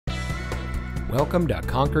Welcome to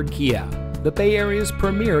Concord Kia, the Bay Area's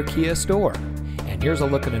premier Kia store. And here's a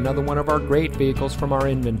look at another one of our great vehicles from our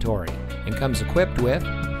inventory, and comes equipped with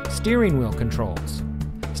steering wheel controls,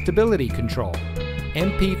 stability control,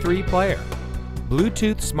 MP3 player,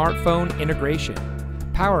 Bluetooth smartphone integration,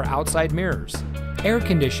 power outside mirrors, air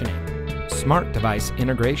conditioning, smart device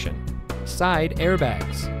integration, side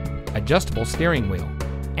airbags, adjustable steering wheel,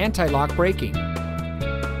 anti-lock braking.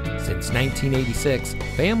 Since 1986,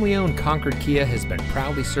 family-owned Concord Kia has been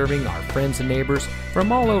proudly serving our friends and neighbors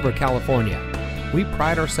from all over California. We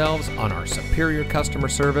pride ourselves on our superior customer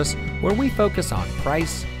service, where we focus on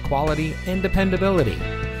price, quality, and dependability.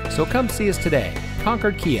 So come see us today.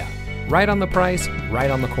 Concord Kia, right on the price, right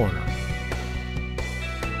on the corner.